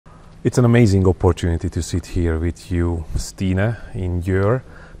It's an amazing opportunity to sit here with you, Stine, in Győri.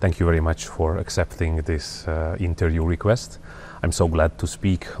 Thank you very much for accepting this interview request. I'm so glad to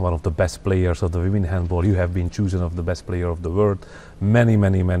speak one of the best players of the women handball. You have been chosen of the best player of the world.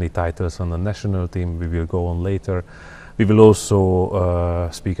 Many titles on the national team. We will go on later. We will also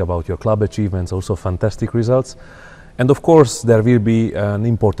speak about your club achievements, also fantastic results. And of course, there will be an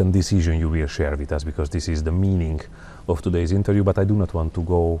important decision you will share with us, because this is the meaning of today's interview. But I do not want to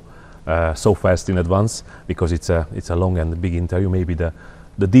go so fast in advance, because it's a long and big interview, maybe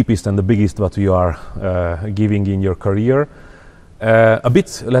the deepest and the biggest what you are giving in your career.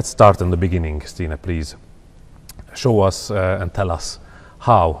 Let's start in the beginning, Stine, please. Show us and tell us,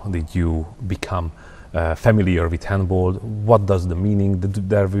 how did you become familiar with handball? What does the meaning? Did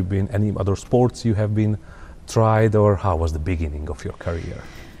there have been any other sports you have been tried, or how was the beginning of your career?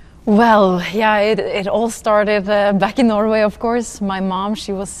 Well, yeah, it all started back in Norway, of course. My mom,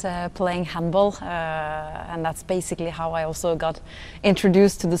 she was playing handball, and that's basically how I also got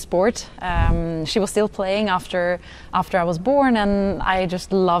introduced to the sport. She was still playing after I was born, and I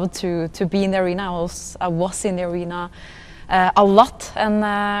just loved to be in the arena. I was in the arena a lot, and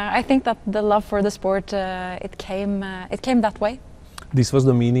I think that the love for the sport it came that way. This was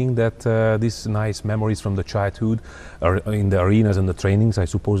the meaning that these nice memories from the childhood are in the arenas and the trainings, I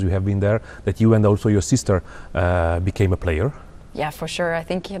suppose you have been there, that you and also your sister became a player? Yeah, for sure. I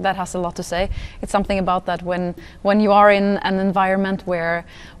think that has a lot to say. It's something about that when you are in an environment where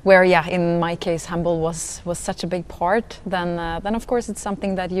yeah, in my case, handball was such a big part, then of course it's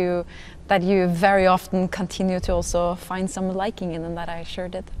something that you very often continue to also find some liking in, and that I sure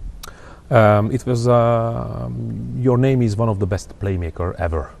did. It was your name is one of the best playmaker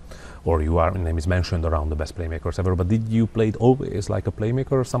ever, or your name is mentioned around the best playmakers ever. But did you play it always like a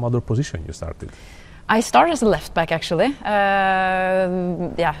playmaker, or some other position you started? I started as a left back, actually.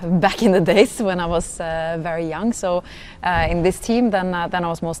 Yeah, back in the days when I was very young. So in this team, then I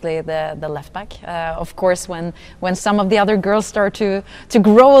was mostly the left back. Of course, when some of the other girls start to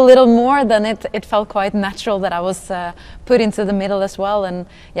grow a little more, then it felt quite natural that I was put into the middle as well, and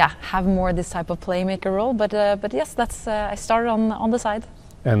yeah, have more this type of playmaker role. But yes, that's I started on the side.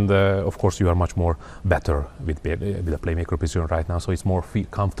 And of course, you are much more better with a playmaker position right now, so it's more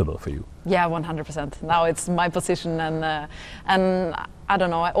comfortable for you. Yeah, 100%. Now it's my position, and I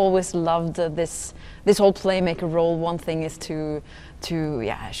don't know. I always loved this whole playmaker role. One thing is to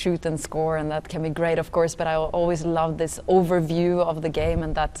shoot and score, and that can be great, of course. But I always loved this overview of the game,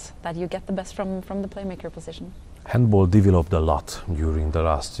 and that you get the best from the playmaker position. Handball developed a lot during the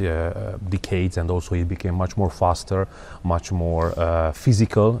last decades, and also it became much more faster, much more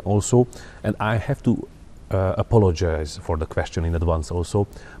physical also. And I have to apologize for the question in advance also,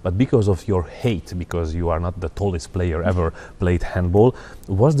 but because of your height, because you are not the tallest player ever played handball,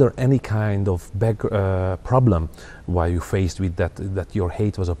 was there any kind of problem why you faced with that your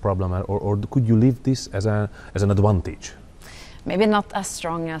height was a problem, or could you leave this as an advantage? Maybe not as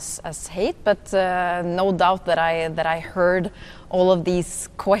strong as hate, but no doubt that I heard all of these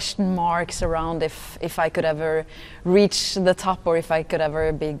question marks around if I could ever reach the top, or if I could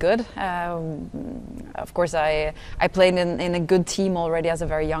ever be good. Of course, I played in a good team already as a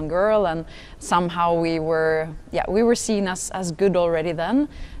very young girl, and somehow we were seen as good already then.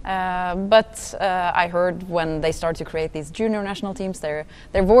 But I heard when they started to create these junior national teams, there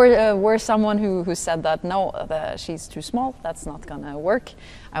were someone who said that no, she's too small, that's not gonna work.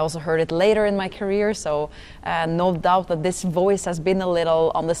 I also heard it later in my career, so no doubt that this voice has been a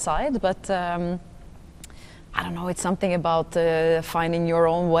little on the side, but I don't know, it's something about finding your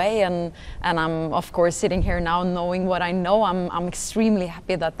own way, and I'm of course sitting here now knowing what I know. I'm extremely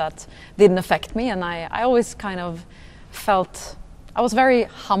happy that didn't affect me, and I always kind of felt I was very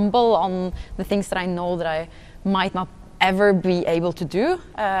humble on the things that I know that I might not ever be able to do,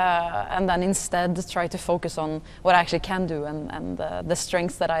 and then instead try to focus on what I actually can do, and the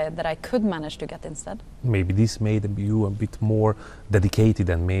strengths that I could manage to get instead. Maybe this made you a bit more dedicated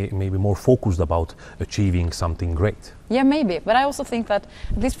and maybe more focused about achieving something great. Yeah, maybe. But I also think that,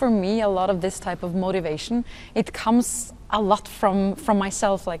 at least for me, a lot of this type of motivation, it comes a lot from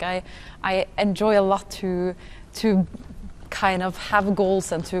myself. Like I enjoy a lot to kind of have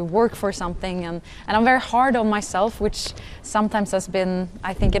goals and to work for something, and I'm very hard on myself, which sometimes has been,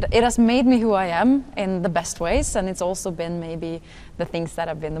 I think it has made me who I am in the best ways, and it's also been maybe the things that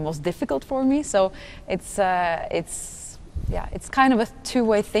have been the most difficult for me. So it's kind of a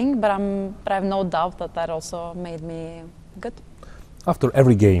two-way thing, but I have no doubt that also made me good. After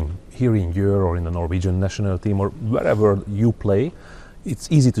every game here in Győri or in the Norwegian national team or wherever you play,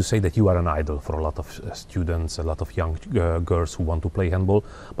 It's easy to say that you are an idol for a lot of students, a lot of young girls who want to play handball.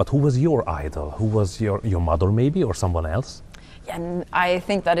 But who was your idol? Who was your mother maybe, or someone else? Yeah, and I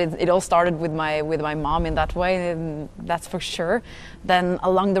think that it all started with my mom in that way, and that's for sure. Then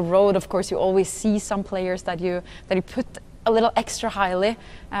along the road, of course, you always see some players that you put a little extra highly.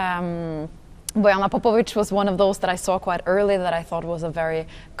 Bojana Popovic was one of those that I saw quite early that I thought was a very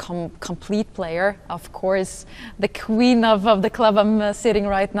complete player. Of course, the queen of the club I'm sitting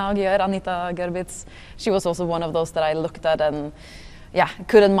right now, Győri, Anita Gerbitz, she was also one of those that I looked at and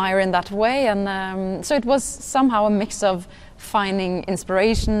could admire in that way. And so it was somehow a mix of finding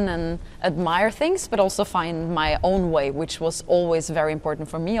inspiration and admire things, but also find my own way, which was always very important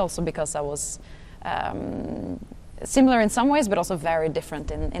for me, also because I was similar in some ways, but also very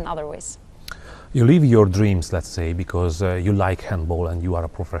different in other ways. You live your dreams, let's say, because you like handball and you are a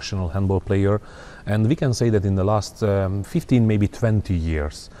professional handball player. And we can say that in the last 15, maybe 20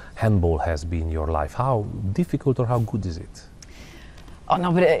 years, handball has been your life. How difficult or how good is it? Oh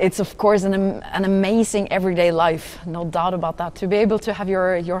no, but it's of course an amazing everyday life, no doubt about that. To be able to have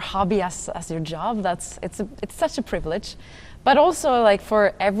your hobby as your job, it's such a privilege. But also, like,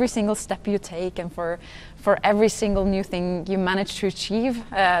 for every single step you take and for every single new thing you manage to achieve,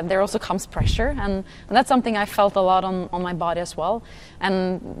 there also comes pressure, and that's something I felt a lot on my body as well.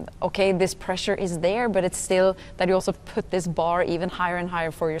 And okay, this pressure is there, but it's still that you also put this bar even higher and higher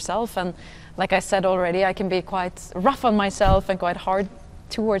for yourself. And like I said already, I can be quite rough on myself and quite hard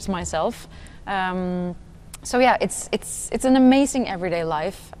towards myself. So yeah, it's an amazing everyday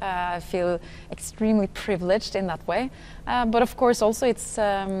life. I feel extremely privileged in that way, but of course also it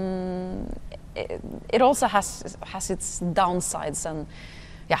also has its downsides, and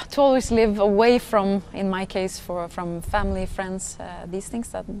to always live away from, in my case, from family, friends, these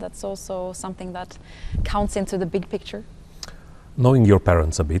things, that's also something that counts into the big picture. Knowing your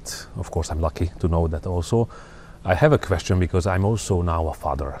parents a bit, of course I'm lucky to know that also. I have a question because I'm also now a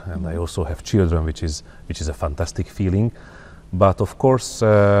father, and I also have children, which is a fantastic feeling. But of course,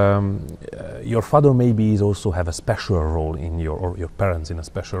 your father maybe also have a special role in or your parents in a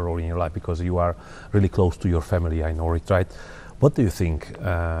special role in your life, because you are really close to your family. I know it, right? What do you think?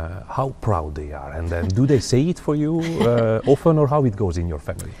 How proud they are, and then do they say it for you often, or how it goes in your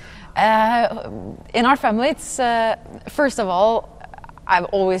family? In our family, it's first of all, I've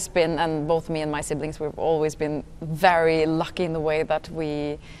always been, and both me and my siblings, we've always been very lucky in the way that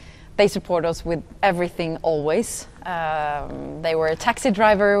they support us with everything always. They were taxi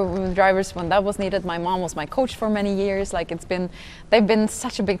drivers when that was needed. My mom was my coach for many years. Like, they've been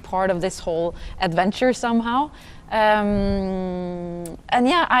such a big part of this whole adventure somehow. And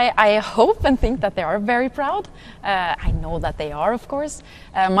yeah, I hope and think that they are very proud. I know that they are, of course.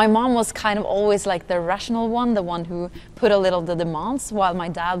 My mom was kind of always like the rational one, the one who put a little the demands, while my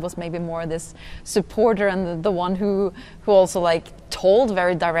dad was maybe more this supporter and the one who also like told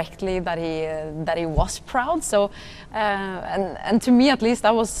very directly that he was proud. So and to me at least,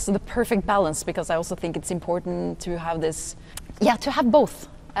 that was the perfect balance, because I also think it's important to have this, to have both.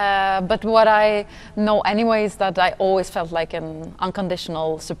 But what I know anyway is that I always felt like an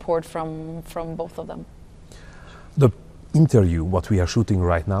unconditional support from both of them. The interview, what we are shooting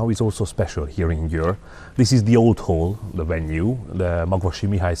right now, is also special here in Győr. This is the old hall, the venue, the Magvasi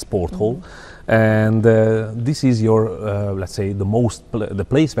Mihály Sport Hall, and this is your, let's say, the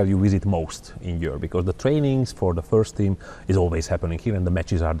place where you visit most in Győr, because the trainings for the first team is always happening here, and the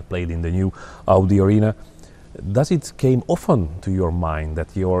matches are played in the new Audi arena. Does it came often to your mind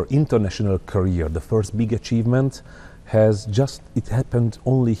that your international career, the first big achievement, it happened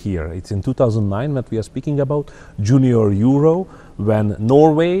only here? It's in 2009 that we are speaking about, Junior Euro, when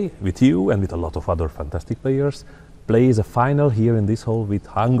Norway, with you and with a lot of other fantastic players, plays a final here in this hall with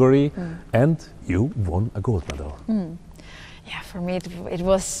Hungary, and you won a gold medal. Yeah, for me it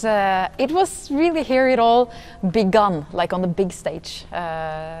was really here it all begun, like on the big stage.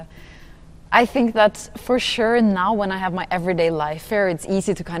 I think that for sure now, when I have my everyday life here, it's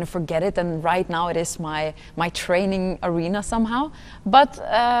easy to kind of forget it, and right now it is my training arena somehow. But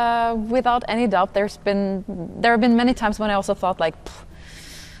without any doubt, there have been many times when I also thought like,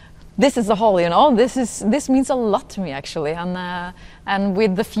 this is the hall, you know. This means a lot to me actually, and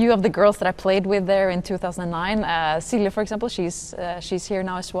with the few of the girls that I played with there in 2009, Silja, for example, she's here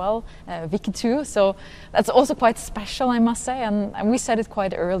now as well, Vicky too. So that's also quite special, I must say, and we said it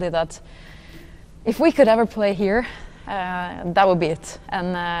quite early that if we could ever play here, that would be it.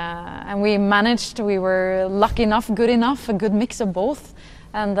 And we managed. We were lucky enough, good enough, a good mix of both.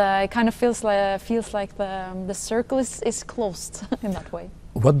 And it kind of feels like the circle is closed in that way.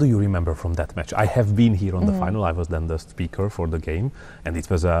 What do you remember from that match? I have been here on the final. I was then the speaker for the game, and it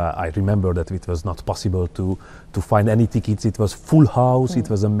was. I remember that it was not possible to find any tickets. It was full house. It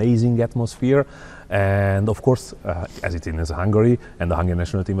was amazing atmosphere, and of course, as it is in Hungary, and the Hungarian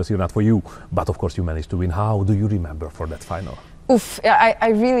national team was here, not for you, but of course you managed to win. How do you remember for that final? Oof! I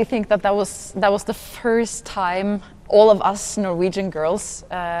really think that was the first time all of us Norwegian girls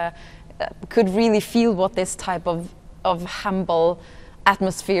could really feel what this type of humble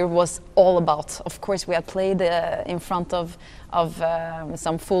atmosphere was all about. Of course, we had played in front of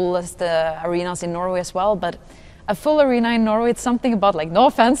some fullest arenas in Norway as well, but a full arena in Norway, it's something about, like, no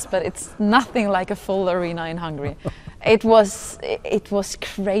offense, but it's nothing like a full arena in Hungary. It was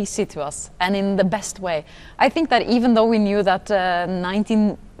crazy to us, and in the best way. I think that even though we knew that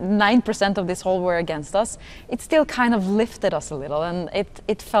 99% of this hall were against us, it still kind of lifted us a little, and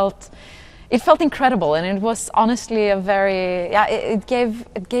it felt incredible, and it was honestly a very it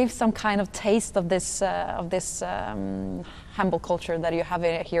gave some kind of taste of this humble culture that you have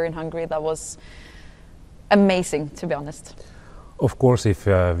here in Hungary. That was amazing, to be honest. Of course, if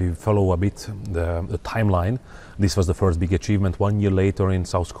we follow a bit the timeline, this was the first big achievement. 1 year later in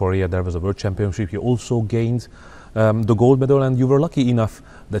South Korea there was a World Championship. You also gained the gold medal, and you were lucky enough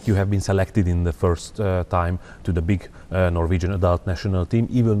that you have been selected in the first time to the big Norwegian adult national team,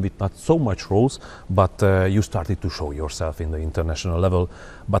 even with not so much roles, but you started to show yourself in the international level.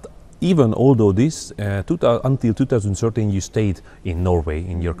 But even although this, until 2013 you stayed in Norway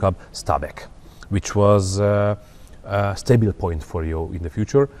in your club Stabæk, which was a stable point for you in the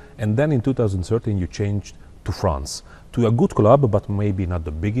future. And then in 2013 you changed to France, to a good club, but maybe not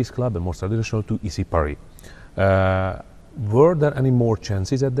the biggest club, and more traditional, to Issy Paris. Were there any more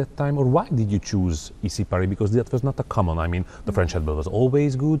chances at that time, or why did you choose Issy Paris? Because that was not a common. I mean, the French handball was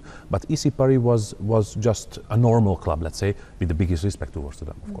always good, but Issy Paris was just a normal club, let's say, with the biggest respect towards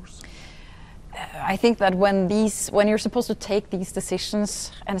them, of course. I think that when you're supposed to take these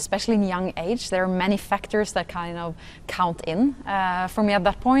decisions, and especially in young age, there are many factors that kind of count in. For me at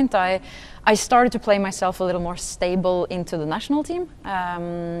that point, I started to play myself a little more stable into the national team.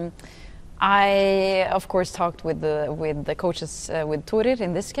 I, of course, talked with the coaches, with Turid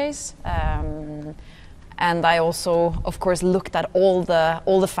in this case, and I also, of course, looked at all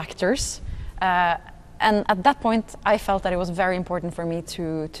the factors. And at that point, I felt that it was very important for me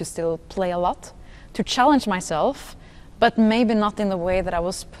to still play a lot, to challenge myself, but maybe not in the way that I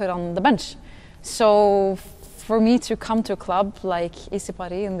was put on the bench. So for me to come to a club like Issy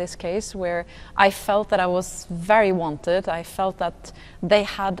Paris in this case, where I felt that I was very wanted, I felt that they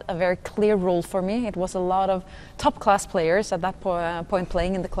had a very clear role for me. It was a lot of top class players at that point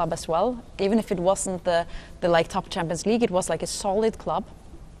playing in the club as well. Even if it wasn't the like top Champions League, it was like a solid club.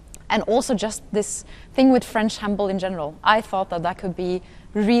 And also just this thing with French handball in general. I thought that could be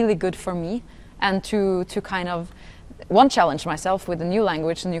really good for me, and to kind of challenge myself with a new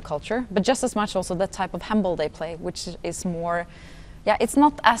language, a new culture, but just as much also the type of handball they play, which is more, it's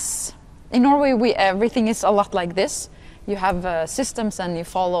not as, in Norway everything is a lot like this. You have systems and you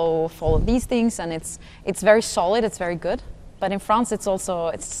follow these things, and it's very solid, it's very good. But in France, it's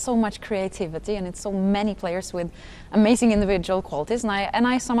so much creativity, and it's so many players with amazing individual qualities. And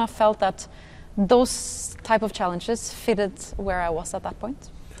I somehow felt that those type of challenges fitted where I was at that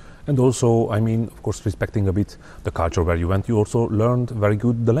point. And also, I mean, of course, respecting a bit the culture where you went, you also learned very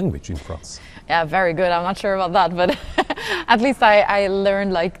good the language in France. Yeah, very good. I'm not sure about that, but at least I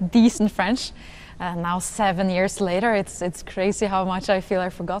learned like decent French. Now 7 years later, it's crazy how much I feel I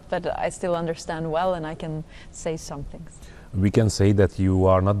forgot, but I still understand well, and I can say some things. We can say that you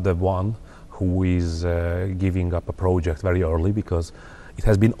are not the one who is giving up a project very early, because it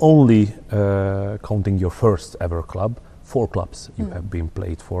has been only counting your first ever club, 4 clubs you have been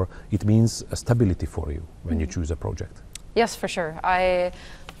played for. It means a stability for you when you choose a project. Yes, for sure. I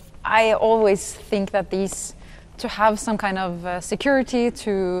always think that to have some kind of security,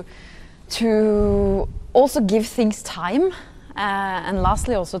 to also give things time, and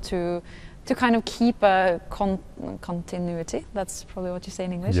lastly also to kind of keep a continuity. That's probably what you say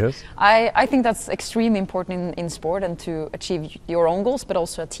in English. Yes. I think that's extremely important in sport, and to achieve your own goals, but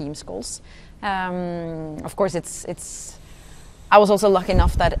also a team's goals. Of course, I was also lucky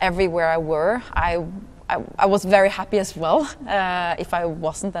enough that everywhere I were, I was very happy as well. If I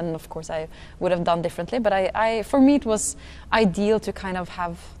wasn't, then of course I would have done differently. But for me, it was ideal to kind of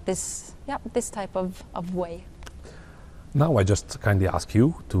have this type of way. Now I just kindly ask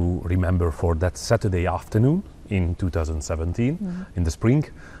you to remember for that Saturday afternoon in 2017, in the spring,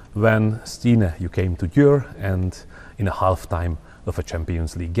 when Stine, you came to Győri, and in a half-time of a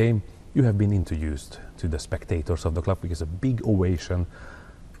Champions League game, you have been introduced to the spectators of the club, because a big ovation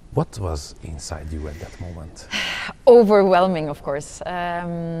What was inside you at that moment? Overwhelming, of course.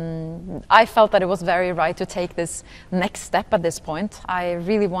 I felt that it was very right to take this next step at this point. I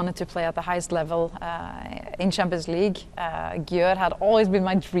really wanted to play at the highest level in Champions League. Győri had always been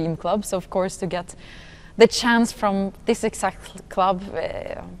my dream club, so of course to get the chance from this exact club,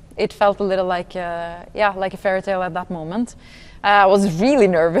 it felt a little like like a fairy tale at that moment. I was really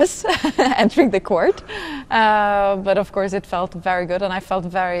nervous entering the court, but of course it felt very good, and I felt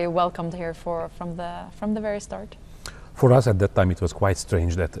very welcomed here from the very start. For us at that time, it was quite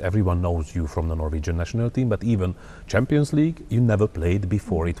strange that everyone knows you from the Norwegian national team, but even Champions League, you never played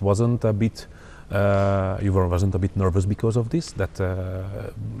before. It wasn't a bit. Wasn't a bit nervous because of this.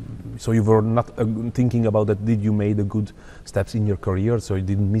 So you were not thinking about that. Did you made a good steps in your career, so you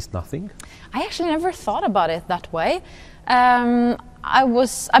didn't miss nothing? I actually never thought about it that way.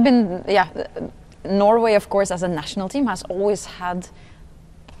 Norway, of course, as a national team, has always had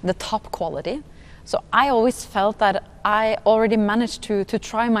the top quality. So I always felt that I already managed to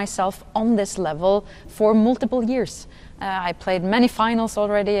try myself on this level for multiple years. I played many finals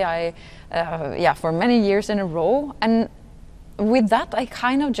already. For many years in a row, and with that, I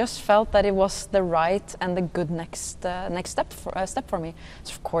kind of just felt that it was the right and the good next step for me.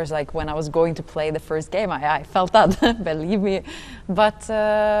 So of course, like when I was going to play the first game, I felt that, believe me. But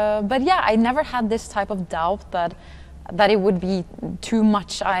yeah, I never had this type of doubt that it would be too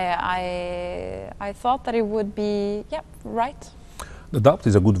much. I thought that it would be right. The doubt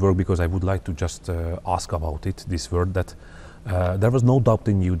is a good word, because I would like to just ask about it. This word that. There was no doubt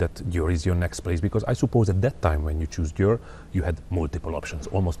in you that Győri is your next place, because I suppose at that time when you choose Győri, you had multiple options.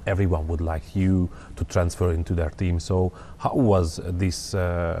 Almost everyone would like you to transfer into their team. So how was this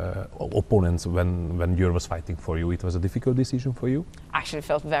opponents when Győri was fighting for you? It was a difficult decision for you? Actually, it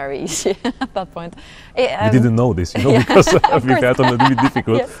felt very easy at that point. We didn't know this, because we felt a little bit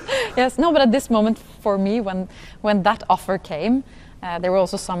difficult. Yes, no, but at this moment for me, when that offer came, there were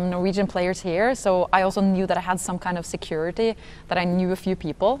also some Norwegian players here, so I also knew that I had some kind of security, that I knew a few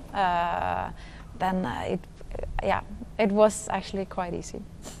people. It was actually quite easy.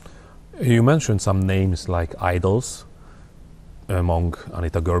 You mentioned some names like idols, among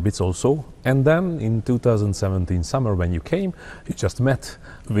Anita Gerbitz also, and then in 2017 summer when you came, you just met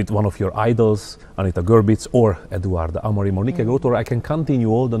with one of your idols, Anita Gerbitz or Eduard Amorim or Nikke Gotor. I can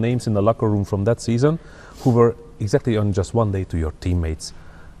continue all the names in the locker room from that season, who were exactly on just one day to your teammates.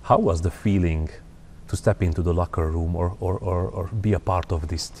 How was the feeling to step into the locker room or be a part of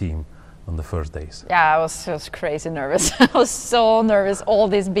this team on the first days? Yeah, I was crazy nervous. I was so nervous. All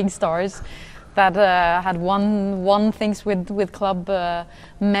these big stars that had won things with club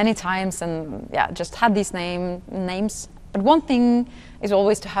many times, and just had these names. But one thing is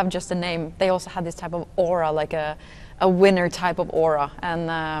always to have just a name. They also had this type of aura, like a winner type of aura, and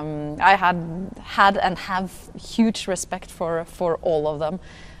I had and have huge respect for all of them,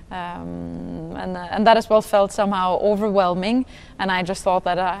 and that as well felt somehow overwhelming. And I just thought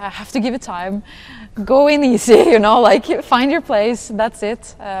that I have to give it time, go in easy, like find your place. That's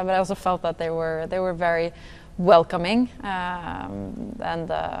it. But I also felt that they were very welcoming, and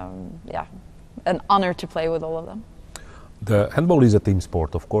an honor to play with all of them. The handball is a team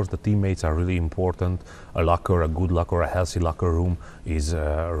sport, of course. The teammates are really important. A good locker, a healthy locker room is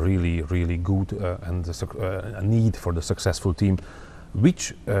really, really good, and a need for the successful team.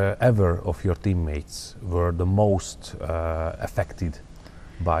 Which ever of your teammates were the most affected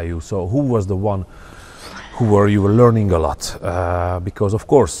by you? So who was the one you were learning a lot? Because of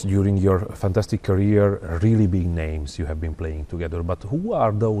course, during your fantastic career, really big names you have been playing together. But who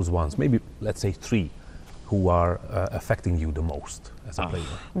are those ones? Maybe let's say three, who are affecting you the most as a player?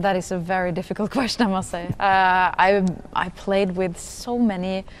 That is a very difficult question, I must say. I played with so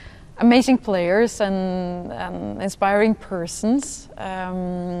many amazing players and inspiring persons.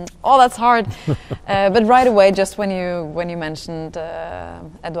 That's hard. But right away, just when you mentioned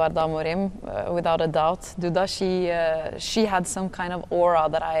Eduard Amorim, without a doubt, Duda, she had some kind of aura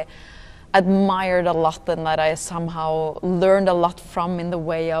that I admired a lot, and that I somehow learned a lot from, in the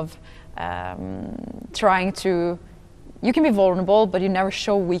way of trying to, you can be vulnerable, but you never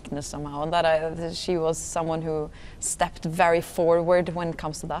show weakness somehow, and that she was someone who stepped very forward when it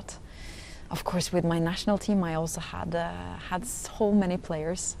comes to that. Of course, with my national team, I also had so many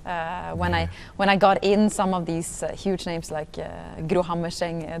players. When I got in, some of these huge names like Gro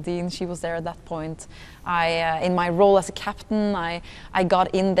Hammerseng, Dean, she was there at that point. In my role as a captain, I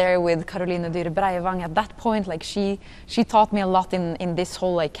got in there with Caroline Dyhre Breivang at that point. Like she taught me a lot in this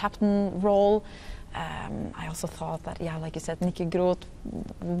whole like captain role. I also thought that, like you said, Nikke Groth,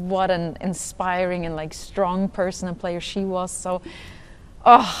 what an inspiring and like strong person and player she was. So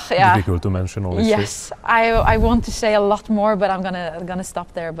Oh, yeah. Difficult to mention, honestly. Yes, I want to say a lot more, but I'm gonna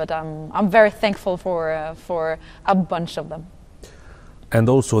stop there. But I'm very thankful for a bunch of them. And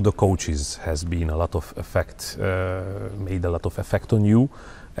also the coaches has been a lot of effect, made a lot of effect on you.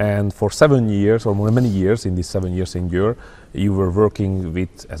 And for 7 years, or many years, in these 7 years in Győr, you were working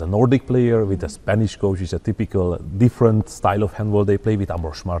with, as a Nordic player, with a Spanish coach. It's a typical different style of handball they play with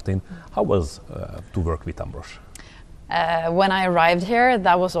Ambros Martin. How was to work with Ambros? When I arrived here,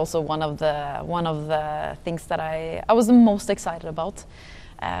 that was also one of the things that I was the most excited about.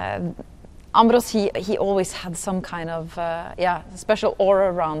 Ambros, he always had some kind of special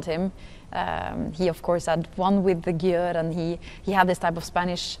aura around him. He of course had won with the Győr, and he had this type of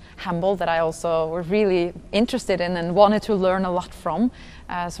Spanish handball that I also were really interested in and wanted to learn a lot from.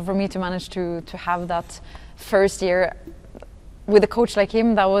 So for me to manage to have that first year with a coach like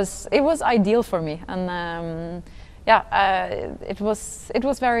him, it was ideal for me. And it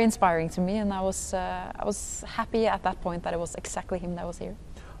was very inspiring to me, and I was happy at that point that it was exactly him that was here.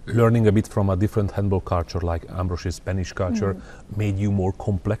 Learning a bit from a different handball culture like Ambros's Spanish culture made you more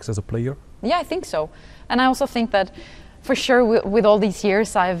complex as a player? Yeah, I think so. And I also think that for sure with all these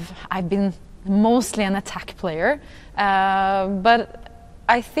years I've been mostly an attack player, but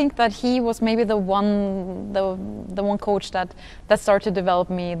I think that he was maybe the one coach that started to develop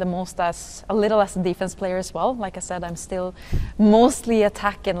me the most as a defense player as well. Like I said, I'm still mostly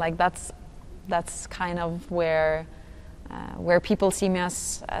attack, and like that's kind of where people see me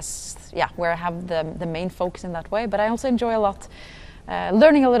as where I have the main focus in that way. But I also enjoy a lot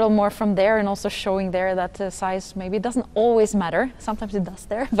learning a little more from there, and also showing there that size maybe doesn't always matter. Sometimes it does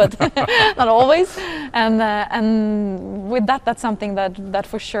there, but not always. And with that's something that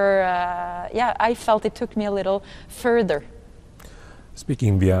for sure, I felt it took me a little further.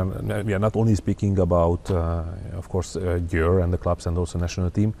 Speaking, we are not only speaking about, of course, Győr and the clubs and also national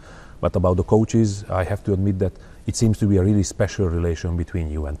team, but about the coaches. I have to admit that it seems to be a really special relation between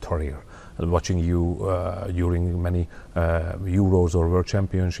you and Thorir. Watching you during many Euros or World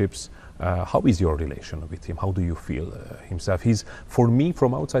Championships, how is your relation with him? How do you feel himself? For me,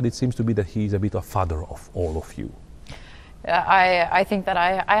 from outside, it seems to be that he's a bit a father of all of you. I think that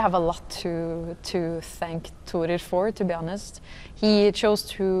I have a lot to thank Thorir for, to be honest. He chose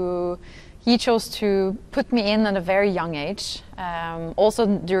to put me in at a very young age. Also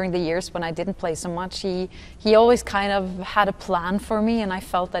during the years when I didn't play so much, he always kind of had a plan for me, and I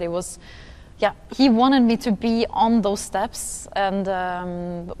felt that it was, he wanted me to be on those steps, and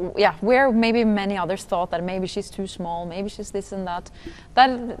where maybe many others thought that maybe she's too small, maybe she's this and that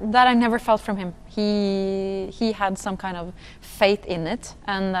I never felt from him. He had some kind of faith in it,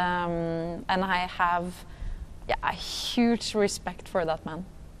 and I have a huge respect for that man.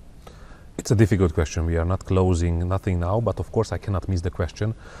 It's a difficult question. We are not closing nothing now, but of course I cannot miss the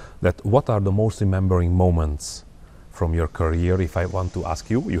question that what are the most remembering moments from your career? If I want to ask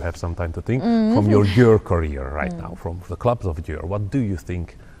you, you have some time to think, from your Győr career right now, from the clubs of Győr, what do you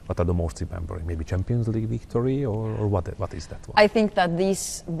think, what are the most remembering? Maybe Champions League victory, or what is that one? I think that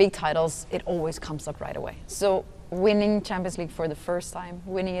these big titles, it always comes up right away. So winning Champions League for the first time,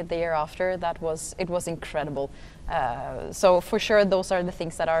 winning it the year after, it was incredible. So for sure those are the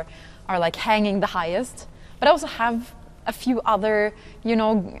things that are like hanging the highest. But I also have a few other,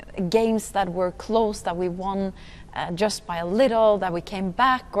 games that were close, that we won just by a little, that we came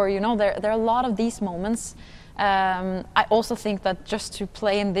back, or there are a lot of these moments. I also think that just to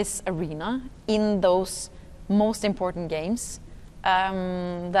play in this arena, in those most important games,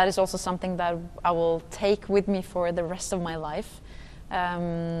 that is also something that I will take with me for the rest of my life.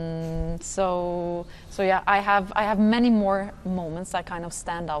 I have many more moments that kind of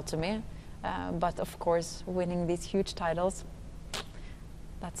stand out to me, but of course winning these huge titles,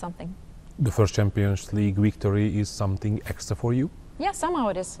 that's something. The first Champions League victory is something extra for you? Yeah, somehow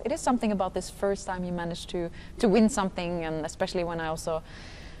it is. It is something about this first time you manage to win something, and especially when I also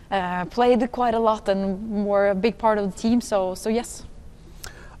played quite a lot and were a big part of the team, so yes.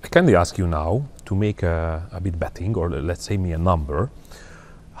 I kindly ask you now to make a bit betting, or let's say me a number.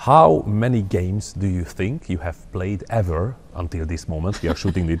 How many games do you think you have played ever until this moment? We are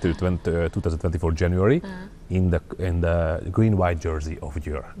shooting it 2024 January in the green-white jersey of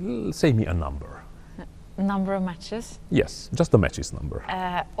Győr. Say me a number. Number of matches? Yes, just the matches number.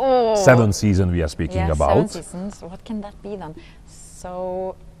 7 seasons we are speaking about. 7 seasons. What can that be then?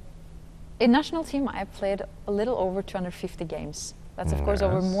 So, in national team I played a little over 250 games. That's of course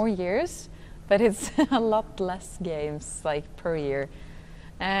over more years, but it's a lot less games like per year.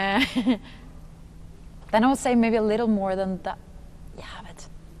 Then I would say maybe a little more than that. Yeah, but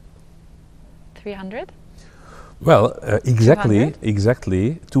 300? Well, exactly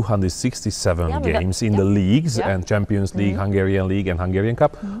 267 Yeah, but games in the leagues and Champions League, Hungarian League and Hungarian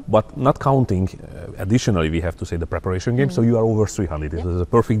Cup, but not counting, additionally we have to say the preparation games, so you are over 300. It is a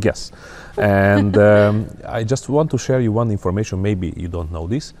perfect guess. And I just want to share you one information, maybe you don't know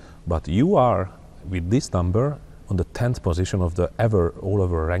this, but you are, with this number, on the 10th position of the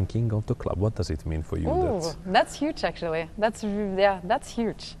all-over ranking of the club. What does it mean for you? Ooh, that's huge actually. That's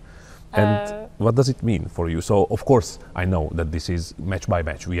huge. And what does it mean for you? So, of course, I know that this is match by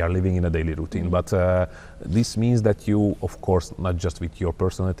match. We are living in a daily routine, but this means that you, of course, not just with your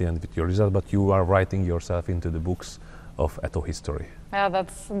personality and with your results, but you are writing yourself into the books of Eto history. Yeah,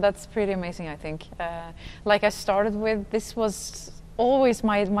 that's pretty amazing, I think. Like I started with, this was always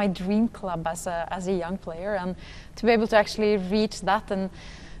my dream club as a young player, and to be able to actually reach that and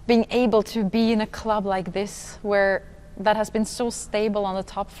being able to be in a club like this where that has been so stable on the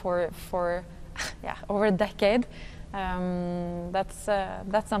top for over a decade. That's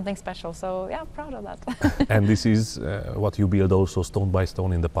something special. So yeah, proud of that. And this is what you build also stone by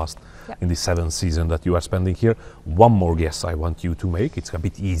stone in the past, in the 7th season that you are spending here. One more guess I want you to make. It's a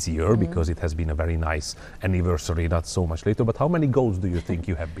bit easier because it has been a very nice anniversary, not so much later. But how many goals do you think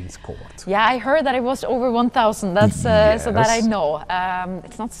you have been scored? Yeah, I heard that it was over 1,000. That's yes. So that I know.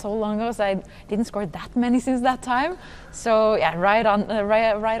 It's not so long ago, so I didn't score that many since that time. So yeah, right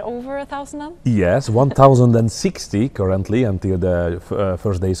over 1,000 then. Yes, 1,060 currently until the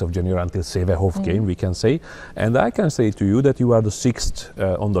first days of January, until Sävehof game, we can say. And I can say to you that you are the 6th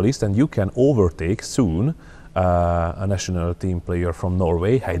on the list, and you can overtake soon a national team player from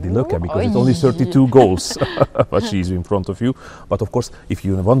Norway, Heidi Løkke, because it's only 32 goals, but she's in front of you. But of course, if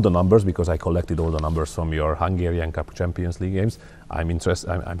you want the numbers, because I collected all the numbers from your Hungarian Cup Champions League games, I'm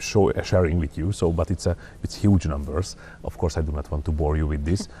sharing with you. So, but it's huge numbers. Of course, I do not want to bore you with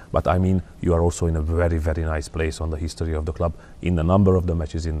this, but I mean, you are also in a very, very nice place on the history of the club, in the number of the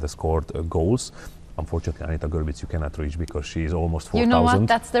matches, in the scored goals. Unfortunately, Anita Görbitz you cannot reach because she is almost 4,000. You know what?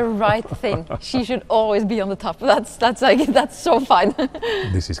 That's the right thing. She should always be on the top. That's so fine.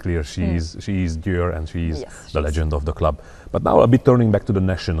 This is clear. She is Győri, and she is the legend of the club. But now a bit turning back to the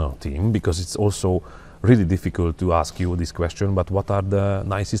national team, because it's also really difficult to ask you this question, but what are the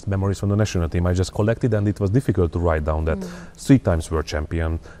nicest memories from the national team? I just collected, and it was difficult to write down that 3 times World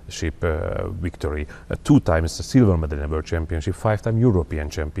Championship victory, 2 times silver medal in the World Championship, 5 times European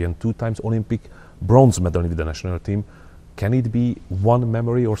champion, 2 times Olympic bronze medal with the national team. Can it be one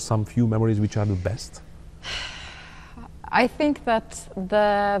memory or some few memories which are the best? I think that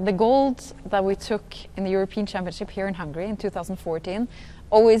the gold that we took in the European Championship here in Hungary in 2014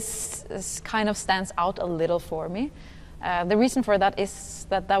 always kind of stands out a little for me. The reason for that is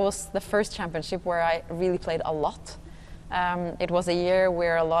that was the first championship where I really played a lot. It was a year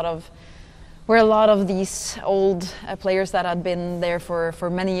where a lot of these old players that had been there for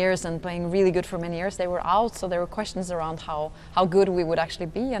many years and playing really good for many years, they were out. So there were questions around how good we would actually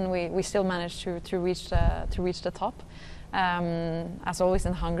be, and we still managed to reach the top. As always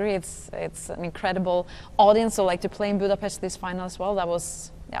in Hungary, it's an incredible audience. So like to play in Budapest this final as well, that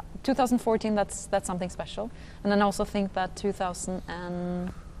was 2014. That's something special. And then I also think that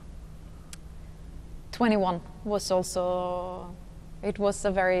 2021 was also. It was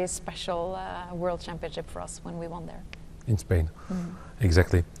a very special World Championship for us when we won there. In Spain,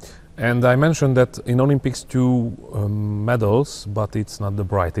 exactly. And I mentioned that in Olympics 2 medals, but it's not the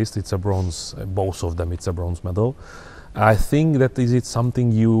brightest, it's a bronze, both of them, it's a bronze medal. I think that is it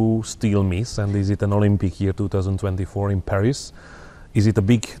something you still miss, and is it an Olympic year 2024 in Paris? Is it a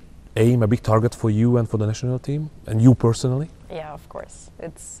big aim, a big target for you and for the national team, and you personally? Yeah, of course.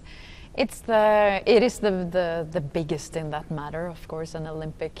 It is the biggest in that matter, of course. An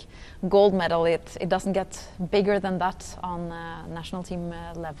Olympic gold medal, it doesn't get bigger than that on national team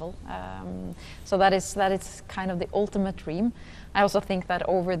level. So that is kind of the ultimate dream. I also think that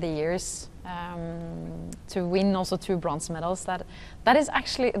over the years, to win also 2 bronze medals, that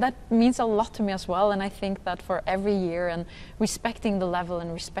means a lot to me as well. And I think that for every year, and respecting the level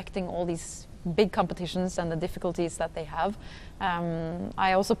and respecting all these big competitions and the difficulties that they have,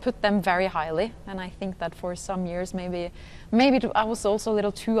 I also put them very highly. And I think that for some years, maybe I was also a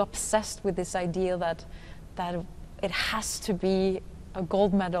little too obsessed with this idea that it has to be a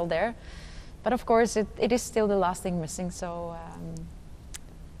gold medal there. But of course, it is still the last thing missing. So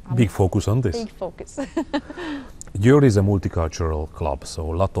big focus on this. Big focus. Győri is a multicultural club,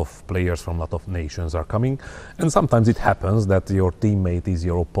 so a lot of players from a lot of nations are coming, and sometimes it happens that your teammate is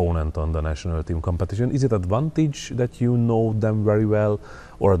your opponent on the national team competition. Is it advantage that you know them very well,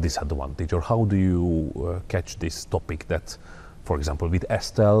 or a disadvantage, or how do you catch this topic that For example, with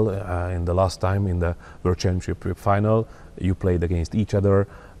Estelle, in the last time in the World Championship final, you played against each other.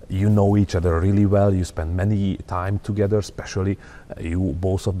 You know each other really well. You spend many time together, especially you,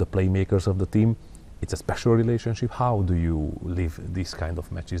 both of the playmakers of the team. It's a special relationship. How do you live these kind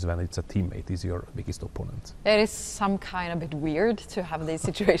of matches when it's a teammate is your biggest opponent? It is some kind of bit weird to have these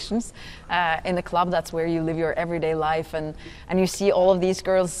situations. In the club, that's where you live your everyday life, and you see all of these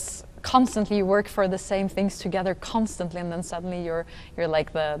girls constantly. You work for the same things together constantly, and then suddenly you're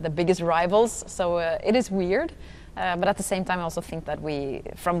like the biggest rivals. So it is weird. But at the same time, I also think that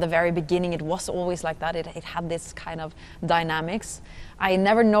from the very beginning, it was always like that. It had this kind of dynamics. I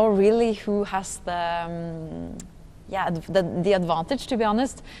never know really who has the advantage, to be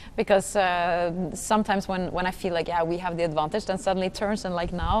honest, because sometimes when I feel like we have the advantage, then suddenly it turns, and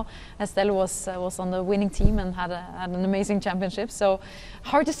like now, Estelle was on the winning team and had an amazing championship. So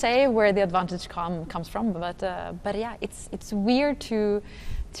hard to say where the advantage comes from, but yeah, it's weird to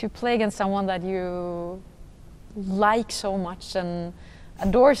play against someone that you like so much and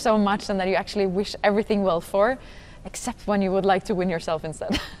adore so much, and that you actually wish everything well for, except when you would like to win yourself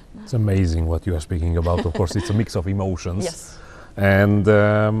instead. It's amazing what you are speaking about. Of course, it's a mix of emotions. Yes. And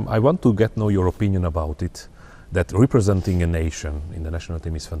I want to know your opinion about it. That representing a nation in the national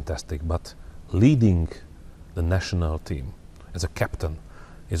team is fantastic, but leading the national team as a captain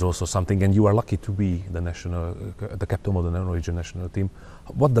is also something, and you are lucky to be the captain of the Norwegian national team.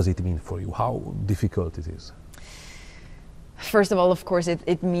 What does it mean for you? How difficult it is? First of all, of course,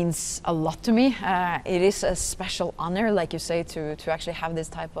 it means a lot to me. It is a special honor, like you say, to actually have this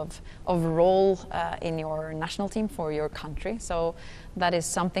type of role in your national team for your country. So that is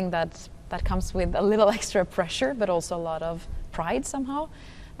something that comes with a little extra pressure, but also a lot of pride somehow.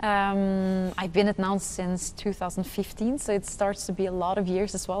 I've been at now since 2015, so it starts to be a lot of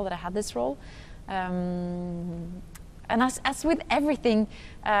years as well that I had this role. And as with everything,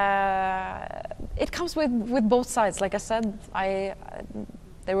 it comes with both sides. Like I said,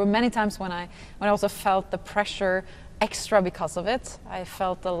 there were many times when I also felt the pressure extra because of it. I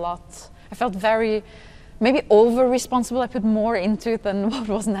felt very maybe over responsible. I put more into it than what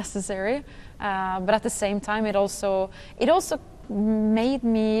was necessary. But at the same time, it also made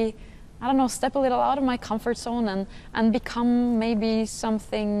me, I don't know, step a little out of my comfort zone and become maybe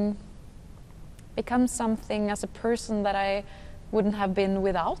something as a person that I wouldn't have been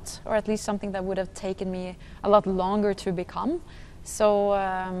without, or at least something that would have taken me a lot longer to become. So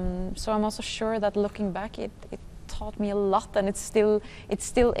I'm also sure that looking back, it taught me a lot, and it still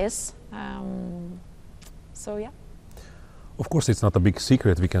is. So yeah. Of course, it's not a big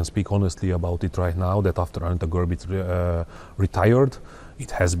secret. We can speak honestly about it right now that after Anita Gerbit retired,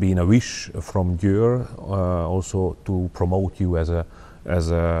 it has been a wish from Győri also to promote you as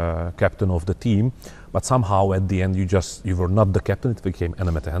a captain of the team, but somehow at the end you were not the captain. It became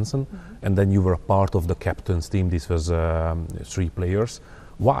Anna Mette Hansen, and then you were a part of the captain's team. This was 3 players.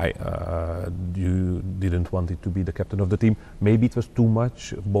 Why you didn't want it to be the captain of the team? Maybe it was too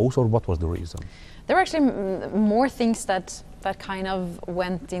much, both, or what was the reason? There were actually more things that kind of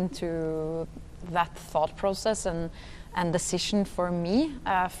went into that thought process and decision for me.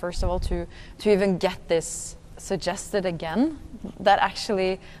 First of all, to even get this suggested again, that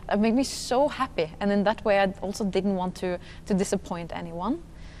actually made me so happy, and in that way I also didn't want to disappoint anyone.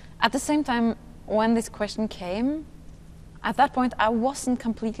 At the same time, when this question came, at that point I wasn't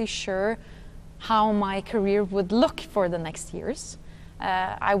completely sure how my career would look for the next years.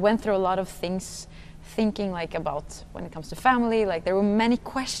 I went through a lot of things thinking like about when it comes to family, like there were many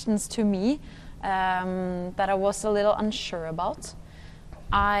questions to me that I was a little unsure about.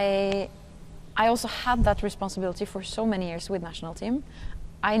 I also had that responsibility for so many years with national team.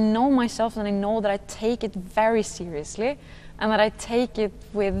 I know myself, and I know that I take it very seriously, and that I take it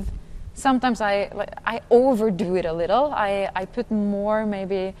with, sometimes I overdo it a little. I put more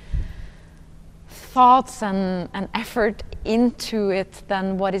maybe thoughts and effort into it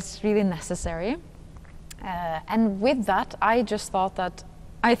than what is really necessary. And with that, I just thought that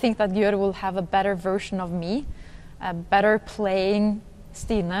I think that Győri will have a better version of me, a better playing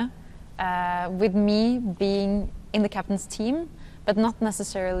Stine, with me being in the captain's team, but not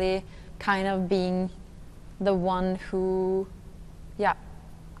necessarily kind of being the one who,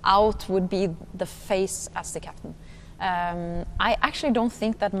 out would be the face as the captain. I actually don't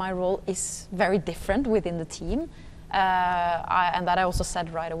think that my role is very different within the team. And that I also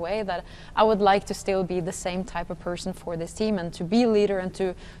said right away that I would like to still be the same type of person for this team, and to be a leader, and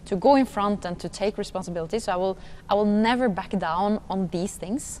to go in front and to take responsibility. So I will never back down on these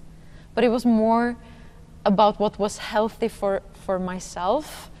things. But it was more about what was healthy for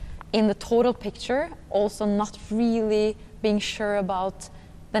myself in the total picture, also not really being sure about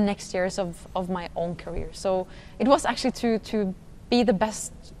the next years of my own career. So it was actually to be the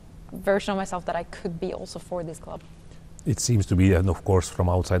best version of myself that I could be also for this club. It seems to be, and of course from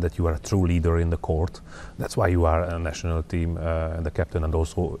outside, that you are a true leader in the court. That's why you are a national team and the captain, and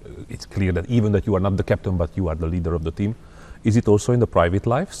also it's clear that even that you are not the captain, but you are the leader of the team. Is it also in the private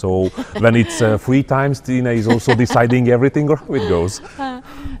life? So when it's free time, Stine is also deciding everything, or how it goes?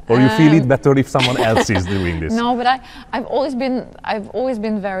 Or you feel it better if someone else is doing this? No, but I've always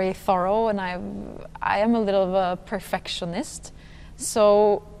been very thorough, and I am a little of a perfectionist.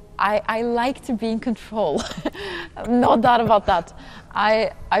 So I like to be in control. No doubt about that.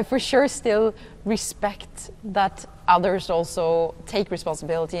 I for sure still respect that others also take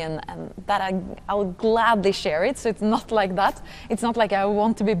responsibility, and that I'll gladly share it. So it's not like that. It's not like I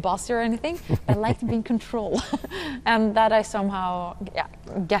want to be bossy or anything. I like to be in control. And that I somehow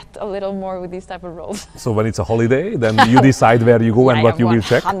get a little more with these type of roles. So when it's a holiday, then you decide where you go and what you will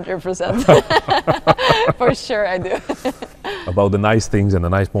check? 100%. For sure I do. About the nice things and the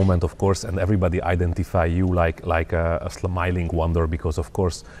nice moment, of course, and everybody identify you like a smiling wonder, because of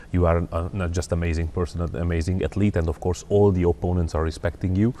course you are not just amazing person, an amazing athlete, and of course all the opponents are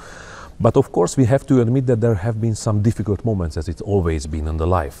respecting you. But of course we have to admit that there have been some difficult moments, as it's always been in the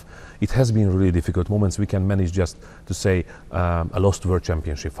life. It has been really difficult moments. We can manage just to say a lost World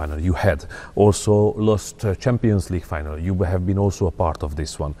Championship final. You had also lost Champions League final. You have been also a part of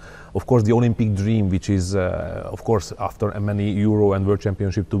this one. Of course the Olympic dream, which is of course after many Euro and World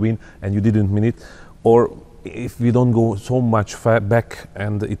Championship to win, and you didn't win it. Or if we don't go so much back,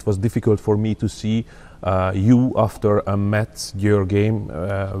 and it was difficult for me to see you after a Győri game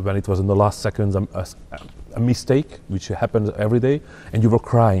when it was in the last seconds, a mistake which happens every day, and you were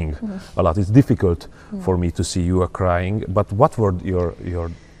crying a lot. It's difficult for me to see you were crying. But what were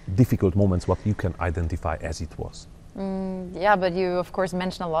your difficult moments, what you can identify as it was? Yeah, but you of course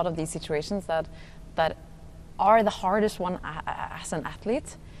mentioned a lot of these situations that are the hardest one as an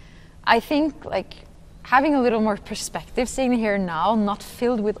athlete. I think like having a little more perspective, sitting here now, not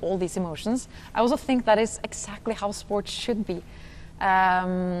filled with all these emotions, I also think that is exactly how sport should be.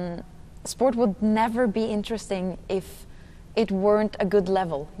 Sport would never be interesting if it weren't a good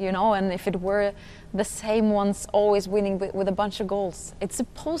level, you know, and if it were the same ones always winning with a bunch of goals. It's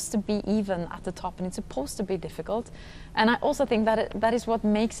supposed to be even at the top, and it's supposed to be difficult. And I also think that that is what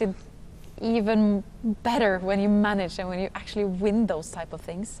makes it even better when you manage and when you actually win those type of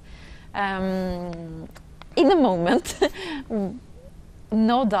things. In the moment,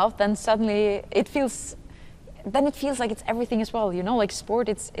 no doubt, then suddenly it feels like it's everything as well, you know, like sport,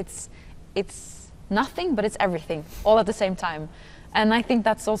 it's nothing, but it's everything all at the same time. And I think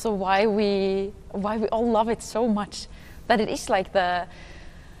that's also why we all love it so much, that it is like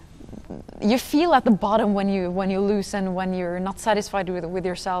you feel at the bottom when you lose, and when you're not satisfied with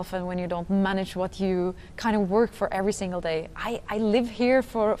yourself, and when you don't manage what you kind of work for every single day. I live here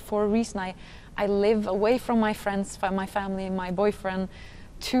for a reason. I live away from my friends, my family, my boyfriend,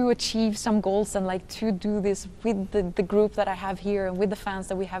 to achieve some goals, and like to do this with the group that I have here, and with the fans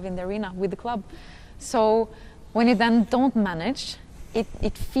that we have in the arena, with the club. So when you then don't manage,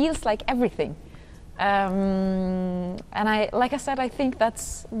 it feels like everything. And like I said, I think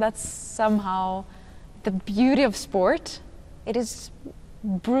that's somehow the beauty of sport. It is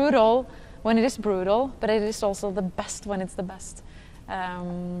brutal when it is brutal, but it is also the best when it's the best.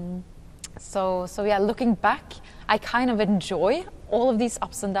 So yeah, looking back, I kind of enjoy all of these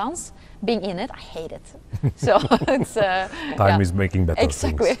ups and downs. Being in it, I hate it. So it's time is making better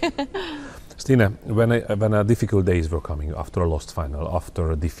exactly. things. Stine, when difficult days were coming, after a lost final,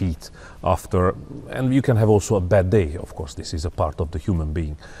 after a defeat, and you can have also a bad day, of course, this is a part of the human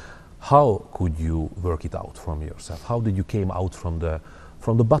being. How could you work it out from yourself? How did you came out from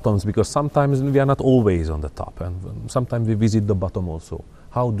the bottoms? Because sometimes we are not always on the top, and sometimes we visit the bottom also.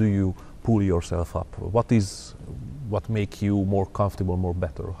 How do you pull yourself up? What make you more comfortable, more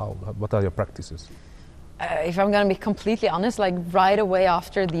better? What are your practices? If I'm going to be completely honest, like right away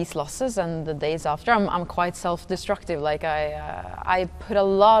after these losses and the days after, I'm quite self-destructive. Like I put a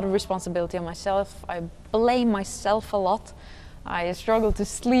lot of responsibility on myself. I blame myself a lot. I struggle to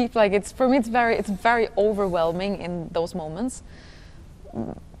sleep. Like for me, it's very overwhelming in those moments.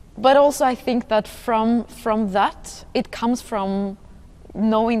 But also, I think that from that, it comes from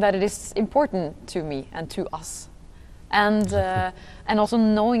knowing that it is important to me and to us. And also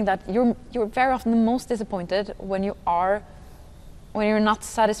knowing that you're very often the most disappointed when you're not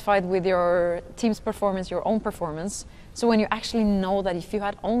satisfied with your team's performance, your own performance. So when you actually know that if you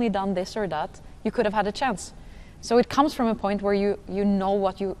had only done this or that, you could have had a chance. So it comes from a point where you know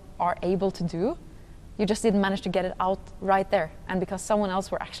what you are able to do. you just didn't manage to get it out right there, and because someone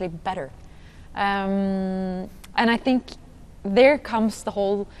else were actually better. And I think there comes the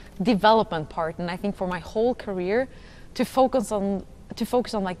whole development part, and I think for my whole career to focus on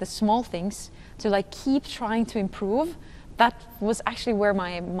like the small things, to like keep trying to improve, that was actually where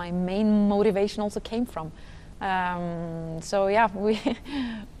my main motivation also came from. So yeah,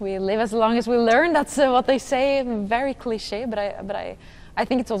 we live as long as we learn. That's what they say. Very cliche, but I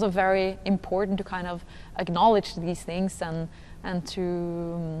think it's also very important to kind of acknowledge these things and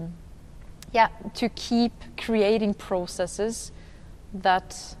to keep creating processes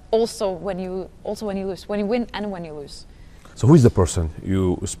that also when you lose, when you win and when you lose. So who is the person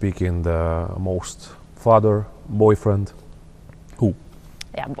you speak in the most? Father, boyfriend, who?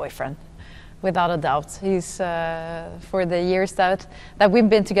 Yeah, boyfriend, without a doubt. He's for the years that we've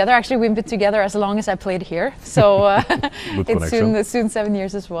been together. Actually, we've been together as long as I played here. So it's soon 7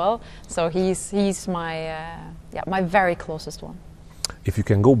 years as well. So he's my my very closest one. If you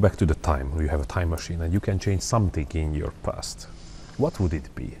can go back to the time, you have a time machine, and you can change something in your past, what would it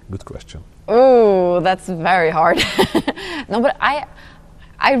be? Good question. Oh, that's very hard. No, but I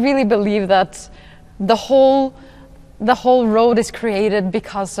really believe that the whole road is created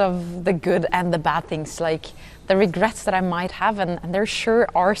because of the good and the bad things, like the regrets that I might have, and there sure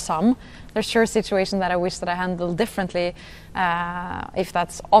are some. There's sure situations that I wish that I handled differently, if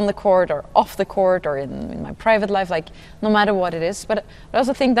that's on the court or off the court or in my private life, like no matter what it is. But I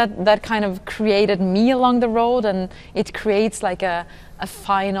also think that kind of created me along the road, and it creates like a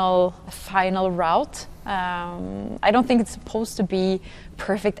final route. I don't think it's supposed to be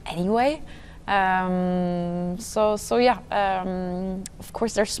perfect anyway. So yeah, of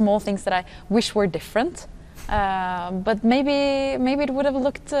course there's small things that I wish were different. But maybe it would have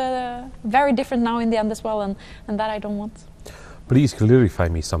looked very different now in the end as well, and that I don't want. Please clarify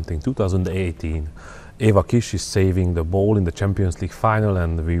me something. 2018, Eva Kish is saving the ball in the Champions League final,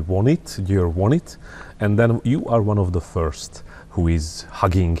 and we won it. Győri won it, and then you are one of the first who is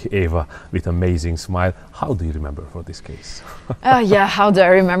hugging Eva with amazing smile. How do you remember for this case? Yeah, how do I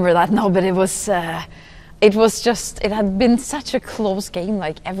remember that? No, but it had been such a close game.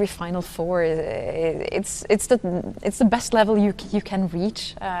 Like every Final Four, it's the best level you can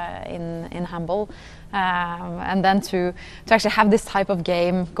reach in handball, and then to actually have this type of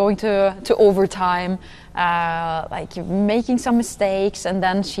game, going to overtime, like making some mistakes, and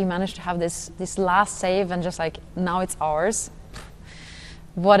then she managed to have this last save, and just like now it's ours.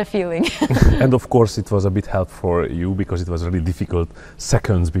 What a feeling. And of course it was a bit help for you, because it was really difficult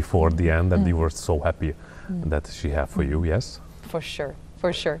seconds before the end, and you were so happy that she had for you, yes? For sure.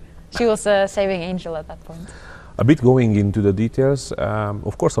 She was a saving angel at that point. A bit going into the details,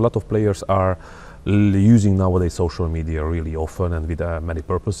 of course a lot of players are using nowadays social media really often and with many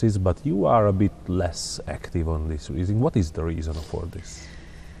purposes, but you are a bit less active on this reason. What is the reason for this?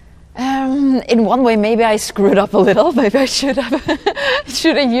 In one way, maybe I screwed up a little. Maybe I should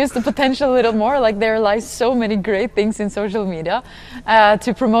have used the potential a little more. Like there lies so many great things in social media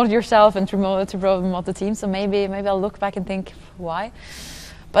to promote yourself and to promote the team. So maybe I'll look back and think why.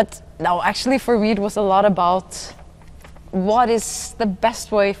 But no, actually for me it was a lot about what is the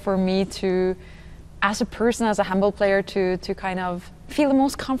best way for me to, as a person, as a handball player, to kind of feel the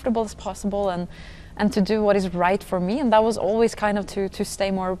most comfortable as possible and to do what is right for me, and that was always kind of to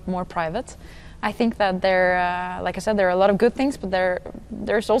stay more private. I think that like I said, there are a lot of good things, but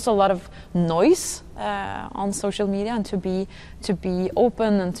there's also a lot of noise on social media, and to be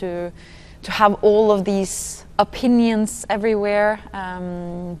open and to have all of these opinions everywhere,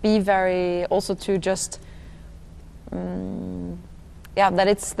 be very also to just that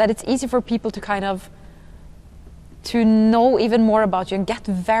it's easy for people to kind of to know even more about you and get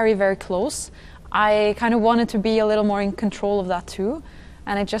very, very close. I kind of wanted to be a little more in control of that too,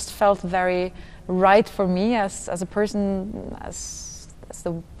 and it just felt very right for me as a person, as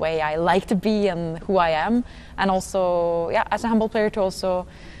the way I like to be and who I am, and also as a handball player to also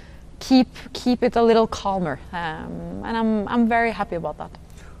keep it a little calmer, and I'm very happy about that.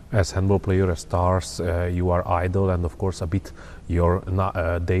 As handball player, as stars, you are idle, and of course a bit your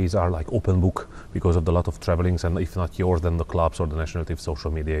days are like open book because of the lot of travelings, and if not yours, then the clubs or the national team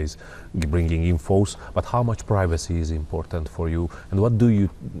social media is bringing infos. But how much privacy is important for you, and what do you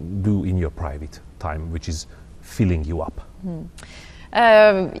do in your private time, which is filling you up?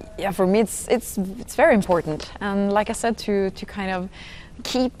 For me it's very important, and like I said, to kind of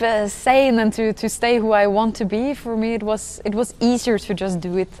keep sane and to stay who I want to be. For me it was easier to just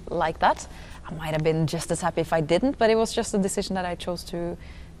do it like that. I might have been just as happy if I didn't, but it was just a decision that I chose to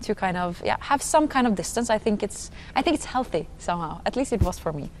kind of have some kind of distance. I think it's healthy somehow. At least it was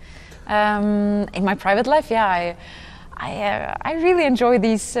for me. In my private life, yeah, I really enjoy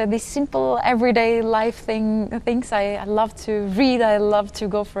these simple everyday life things. I love to read. I love to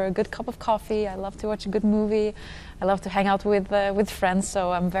go for a good cup of coffee. I love to watch a good movie. I love to hang out with friends.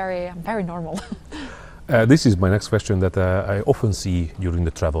 So I'm very normal. This is my next question that I often see during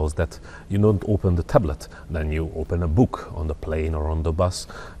the travels, that you don't open the tablet, then you open a book on the plane or on the bus.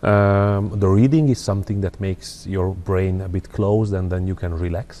 The reading is something that makes your brain a bit closed and then you can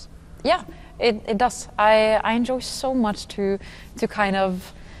relax? Yeah, it does. I enjoy so much to kind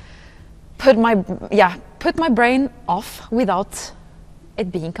of put my brain off without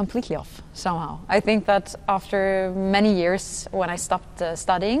it being completely off somehow. I think that after many years when I stopped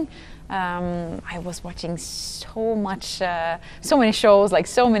studying, I was watching so many shows, like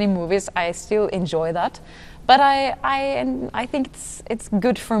so many movies. I still enjoy that, but I think it's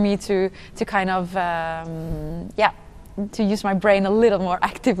good for me to kind of to use my brain a little more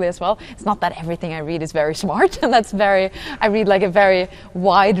actively as well. It's not that everything I read is very smart, and I read like a very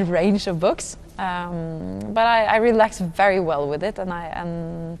wide range of books, but I relax very well with it, and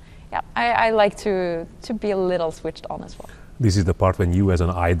I like to be a little switched on as well. This is the part when you as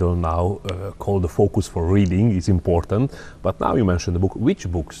an idol now call the focus for reading is important, but now you mentioned the book. Which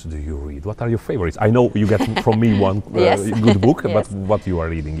books do you read? What are your favorites? I know you get from me one good book, yes. But what you are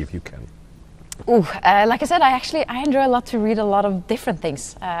reading, if you can. Like I said, I enjoy a lot to read a lot of different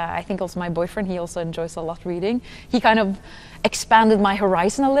things. I think also my boyfriend, he also enjoys a lot reading. He kind of expanded my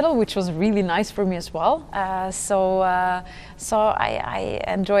horizon a little, which was really nice for me as well. So I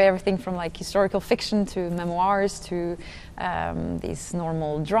enjoy everything from like historical fiction to memoirs to these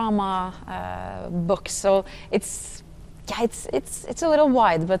normal drama books. So it's a little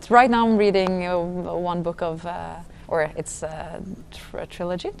wide, but right now I'm reading one book of or it's a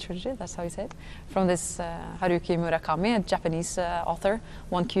trilogy, that's how you say it, from this Haruki Murakami, a Japanese author,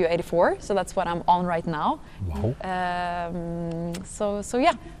 1Q84. So that's what I'm on right now. Wow. So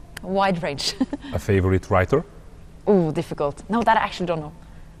yeah, wide range. A favorite writer? Difficult. No, that I actually don't know.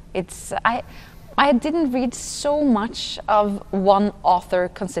 It's I didn't read so much of one author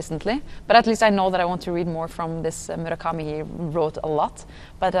consistently, but at least I know that I want to read more from this Murakami. He wrote a lot,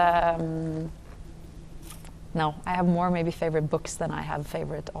 but no, I have more maybe favorite books than I have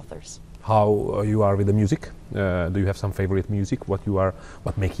favorite authors. How you are with the music? Do you have some favorite music? What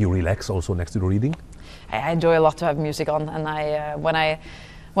make you relax also next to the reading? I enjoy a lot to have music on, and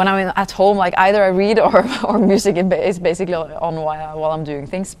when I'm at home, like either I read or music is basically on while I'm doing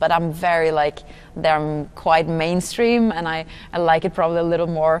things. But I'm very I'm quite mainstream, and I like it probably a little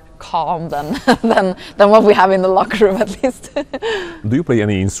more calm than what we have in the locker room at least. Do you play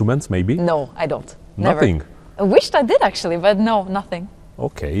any instruments maybe? No, I don't. Nothing? Never. I wished I did actually, but no, nothing.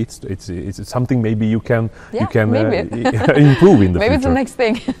 Okay, it's something maybe you can maybe. improve in the maybe future. It's the next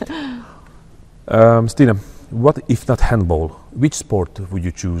thing. Stine, what if not handball? Which sport would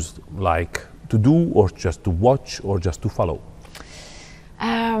you choose, like to do, or just to watch, or just to follow?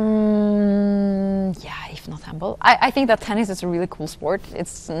 If not handball, I think that tennis is a really cool sport.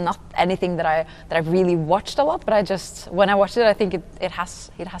 It's not anything that I really watched a lot, but when I watched it, I think it has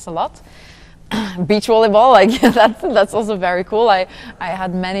a lot. Beach volleyball, that's also very cool. I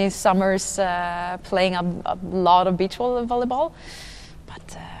had many summers playing a lot of beach volleyball,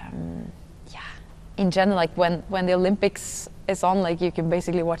 but in general, when the Olympics is on, you can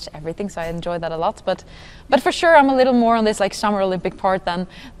basically watch everything, so I enjoy that a lot. But for sure, I'm a little more on this summer Olympic part than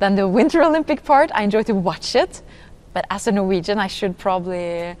the winter Olympic part. I enjoy to watch it, but as a Norwegian, I should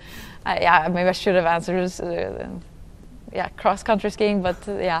probably maybe I should have answered cross-country skiing, but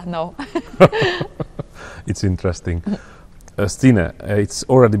no. It's interesting. Stine, it's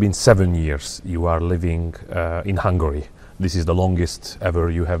already been 7 years you are living in Hungary. This is the longest ever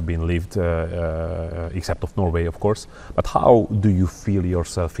you have been lived, except of Norway, of course. But how do you feel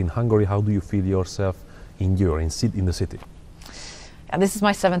yourself in Hungary? How do you feel yourself in Győri, in the city? This is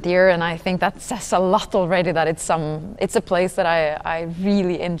my 7th year, and I think that says a lot already. That it's a place that I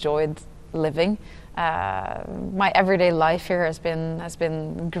really enjoyed living. My everyday life here has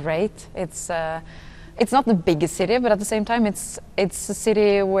been great. It's not the biggest city, but at the same time, it's a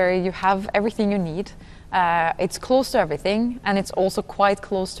city where you have everything you need. It's close to everything, and it's also quite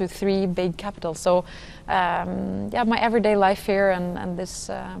close to 3 big capitals. So, my everyday life here and this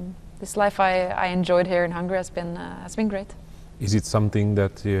life I enjoyed here in Hungary has been great. Is it something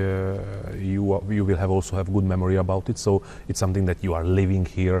that you will also have good memory about it? So it's something that you are living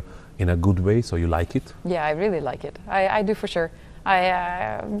here in a good way, so you like it? Yeah, I really like it. I do for sure.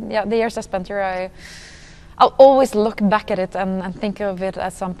 The years I spent here, I'll always look back at it and think of it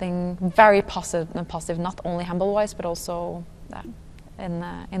as something very positive, not only handball-wise, but also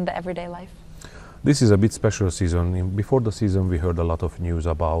in the everyday life. This is a bit special season. Before the season we heard a lot of news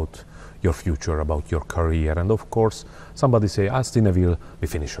about your future, about your career, and of course somebody say, Stine will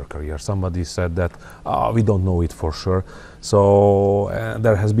finish her career. Somebody said that we don't know it for sure. So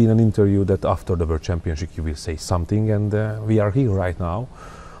there has been an interview that after the World Championship you will say something, and we are here right now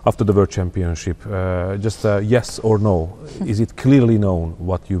after the World Championship. Just a yes or no. Is it clearly known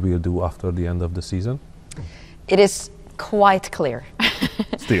what you will do after the end of the season? It is quite clear.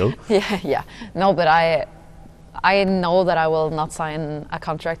 Still? Yeah. No, but I know that I will not sign a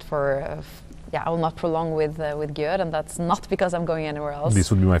contract for. I will not prolong with Győri, and that's not because I'm going anywhere else.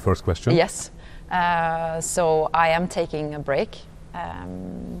 This would be my first question. Yes. So I am taking a break.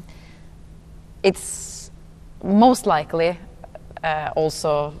 It's most likely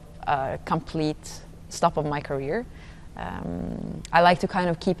also a complete stop of my career. I like to kind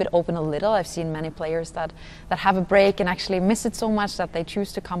of keep it open a little. I've seen many players that have a break and actually miss it so much that they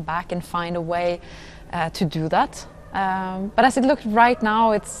choose to come back and find a way to do that. But as it looks right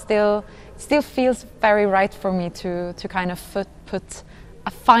now, it still feels very right for me to kind of put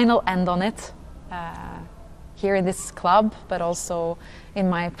a final end on it here in this club, but also in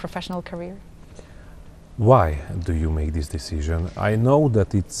my professional career. Why do you make this decision? I know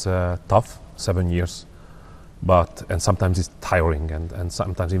that it's tough, 7 years, and sometimes it's tiring, and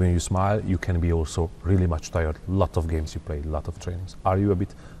sometimes even you smile, you can be also really much tired. Lot of games you play, lot of trainings. Are you a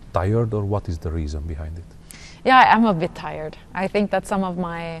bit tired, or what is the reason behind it? Yeah, I am a bit tired. I think that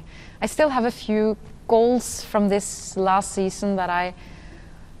I still have a few goals from this last season that I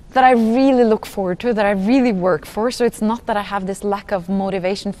really look forward to, that I really work for. So it's not that I have this lack of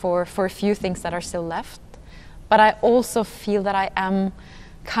motivation for a few things that are still left, but I also feel that I am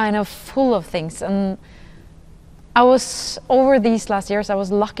kind of full of things. And I was, over these last years, I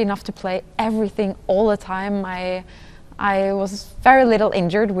was lucky enough to play everything all the time. I was very little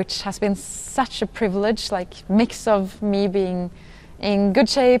injured, which has been such a privilege, like mix of me being in good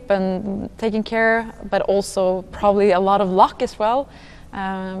shape and taking care, but also probably a lot of luck as well.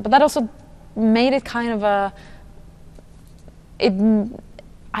 But that also made it kind of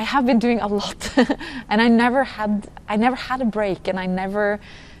I have been doing a lot, and I never had a break, and I never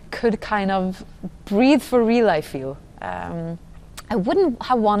could kind of breathe for real, I feel. I wouldn't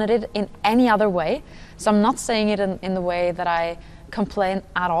have wanted it in any other way. So I'm not saying it in the way that I complain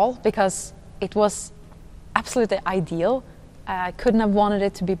at all, because it was absolutely ideal. I couldn't have wanted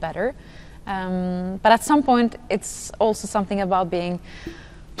it to be better. But at some point, it's also something about being,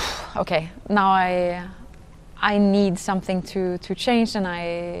 okay, now I need something to change, and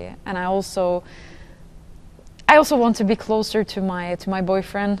I also want to be closer to my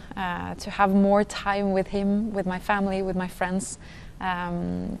boyfriend, to have more time with him, with my family, with my friends.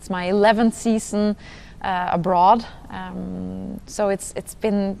 It's my 11th season abroad, so it's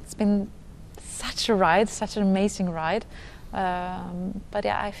been such a ride, such an amazing ride. But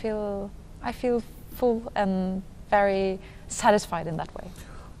yeah, I feel full and very satisfied in that way.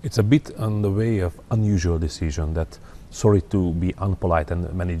 It's a bit on the way of unusual decision that, sorry to be unpolite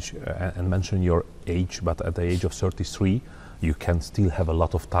and mention your age, but at the age of 33, you can still have a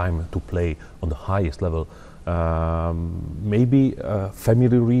lot of time to play on the highest level. Maybe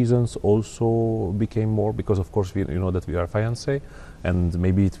family reasons also became more, because of course you know that we are fiancé, and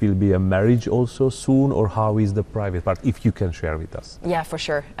maybe it will be a marriage also soon, or how is the private part, if you can share with us? Yeah, for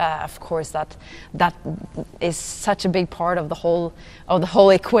sure. Of course, that is such a big part of the whole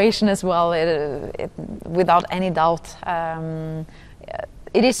equation as well. Without any doubt,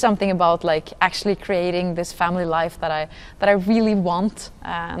 it is something about like actually creating this family life that I really want,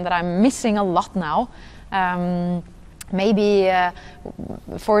 and that I'm missing a lot now. Maybe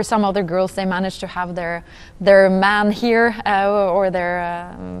for some other girls, they manage to have their man here, or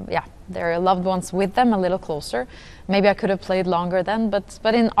their loved ones with them a little closer. Maybe I could have played longer then,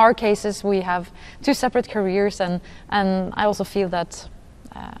 but in our cases we have two separate careers, and I also feel that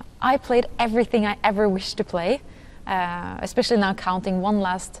I played everything I ever wished to play, especially now counting one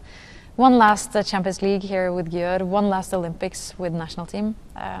last Champions League here with Győri, one last Olympics with national team.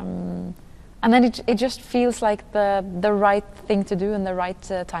 And then it just feels like the right thing to do and the right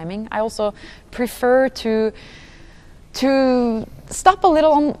timing. I also prefer to stop a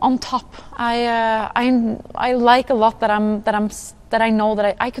little on top. I like a lot that I know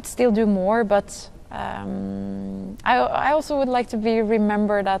that I could still do more, but I also would like to be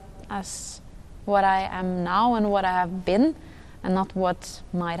remembered as what I am now and what I have been, and not what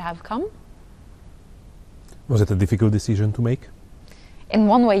might have come. Was it a difficult decision to make? In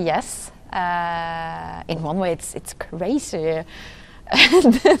one way, yes. In one way, it's crazy.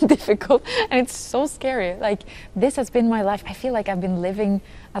 difficult, and it's so scary. Like, this has been my life. I feel like I've been living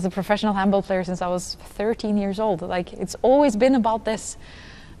as a professional handball player since I was 13 years old. Like, it's always been about this.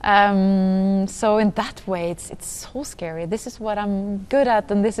 So in that way, it's so scary. This is what I'm good at,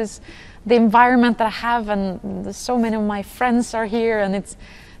 and this is the environment that I have, and so many of my friends are here, and it's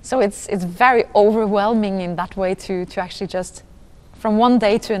very overwhelming in that way to actually just, from one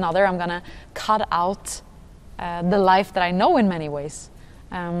day to another, I'm gonna cut out the life that I know in many ways.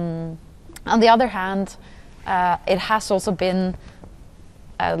 On the other hand, it has also been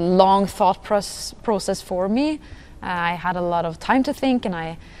a long thought process for me. I had a lot of time to think,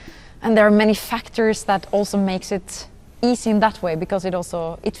 and there are many factors that also makes it easy in that way, because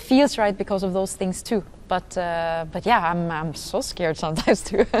it feels right because of those things too. But yeah, I'm so scared sometimes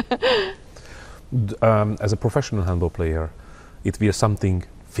too. As a professional handball player, it will something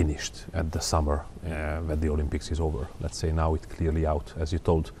finished at the summer when the Olympics is over. Let's say now it's clearly out, as you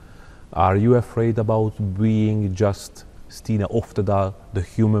told. Are you afraid about being just Stine Oftedal, the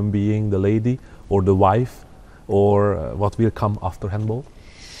human being, the lady, or the wife, or what will come after handball?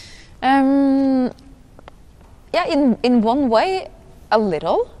 Yeah, in one way, a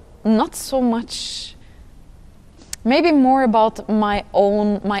little. Not so much. Maybe more about my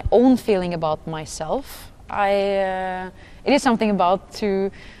own feeling about myself. It is something about to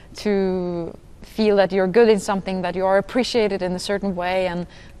feel that you're good in something, that you are appreciated in a certain way,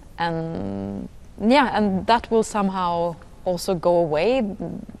 and that will somehow also go away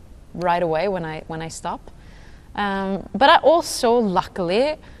right away when I stop. But I also,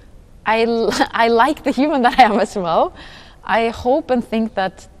 luckily, I like the human that I am as well. I hope and think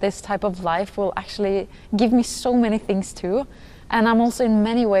that this type of life will actually give me so many things too, and I'm also in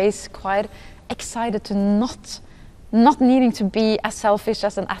many ways quite excited to not needing to be as selfish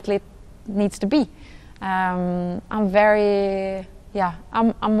as an athlete needs to be. I'm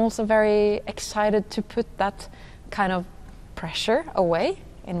also very excited to put that kind of pressure away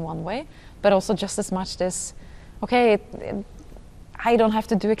in one way, but also just as much this, okay, I don't have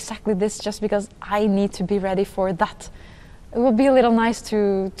to do exactly this just because I need to be ready for that. It would be a little nice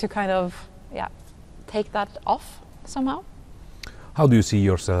to kind of take that off somehow. How do you see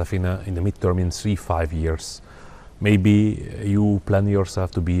yourself in the midterm, in 3-5 years? Maybe you plan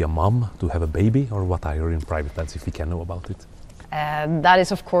yourself to be a mom, to have a baby, or what are your private plans, if we can know about it? That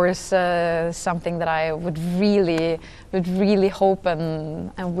is, of course, something that I would really hope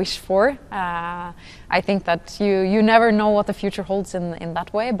and wish for. I think that you never know what the future holds in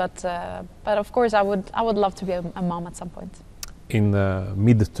that way, but of course I would love to be a mom at some point. In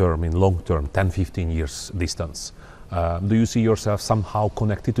mid-term, in long-term, 10-15 years distance, do you see yourself somehow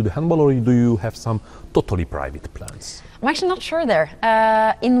connected to the handball, or do you have some totally private plans? I'm actually not sure there.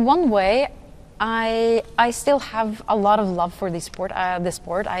 In one way, I still have a lot of love for this sport.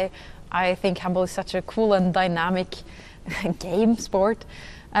 I think handball is such a cool and dynamic game sport.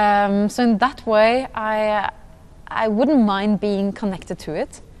 So in that way, I wouldn't mind being connected to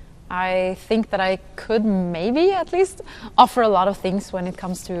it. I think that I could maybe at least offer a lot of things when it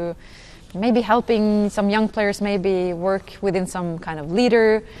comes to maybe helping some young players, maybe work within some kind of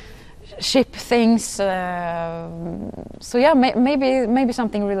leadership things. So yeah, maybe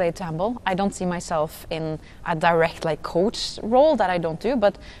something related to handball. I don't see myself in a direct coach role, that I don't do,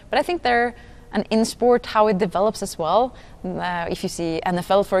 but I think and in sport, how it develops as well. If you see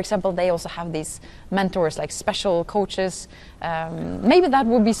NFL, for example, they also have these mentors, like special coaches. Maybe that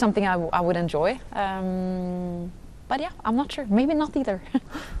would be something I would enjoy. But yeah, I'm not sure. Maybe not either.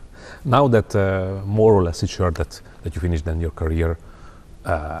 Now that more or less it's sure that you finished then your career,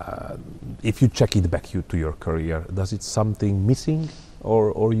 if you check it back to your career, does it something missing,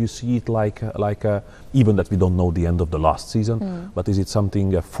 or you see it like even that we don't know the end of the last season, but is it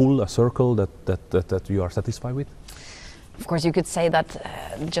something a circle that you are satisfied with? Of course, you could say that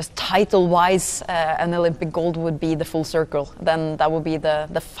just title-wise, an Olympic gold would be the full circle. Then that would be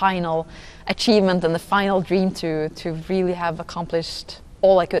the final achievement and the final dream to really have accomplished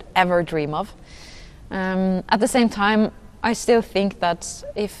all I could ever dream of. At the same time, I still think that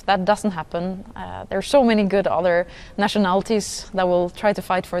if that doesn't happen, there are so many good other nationalities that will try to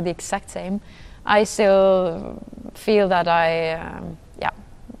fight for the exact same. I still feel that I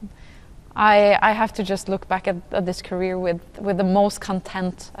have to just look back at this career with the most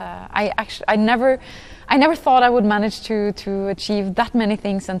content. I never thought I would manage to achieve that many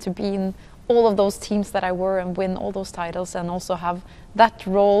things and to be in all of those teams that I were and win all those titles and also have that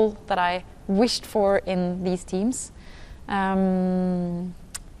role that I wished for in these teams.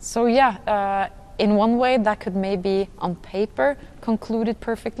 So yeah, in one way that could maybe on paper conclude it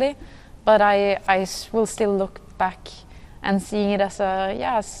perfectly, but I will still look back and seeing it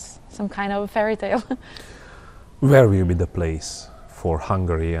as some kind of fairy tale. Where will be the place for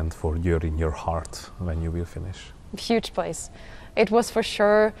Hungary and for Győri in your heart when you will finish? Huge place. It was for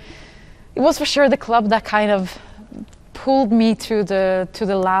sure the club that kind of pulled me to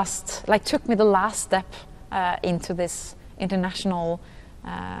the last, like took me the last step into this international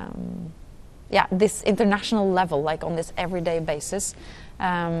this international level, like on this everyday basis.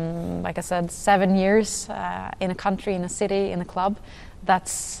 Like I said, 7 years in a country, in a city, in a club.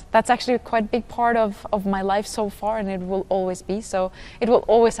 That's actually quite a big part of my life so far, and it will always be. So it will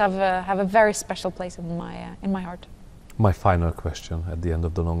always have a very special place in my heart. My final question at the end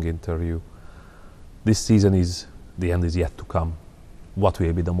of the long interview. This season the end is yet to come. What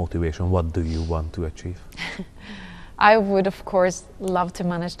will be the motivation? What do you want to achieve? I would, of course, love to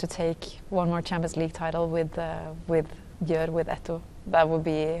manage to take one more Champions League title with Győri, with Eto. That would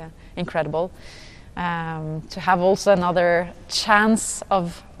be incredible. To have also another chance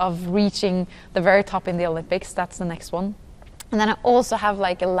of reaching the very top in the Olympics, that's the next one. And then I also have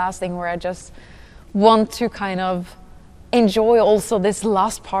like a last thing where I just want to kind of enjoy also this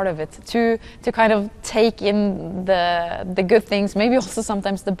last part of it, to kind of take in the good things, maybe also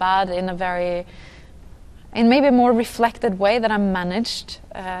sometimes the bad, in maybe a more reflected way that I managed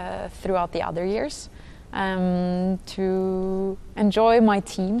throughout the other years. To enjoy my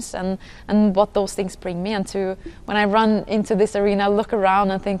teams and what those things bring me, and to, when I run into this arena, look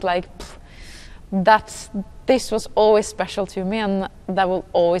around and think like, this was always special to me, and that will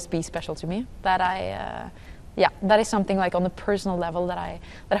always be special to me. That is something like on the personal level that I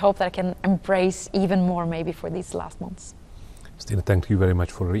hope that I can embrace even more maybe for these last months. Stine, thank you very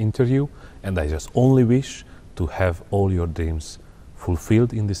much for your interview, and I just only wish to have all your dreams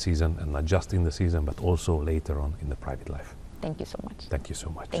fulfilled in the season, and not just in the season, but also later on in the private life. Thank you so much. Thank you so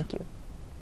much. Thank you.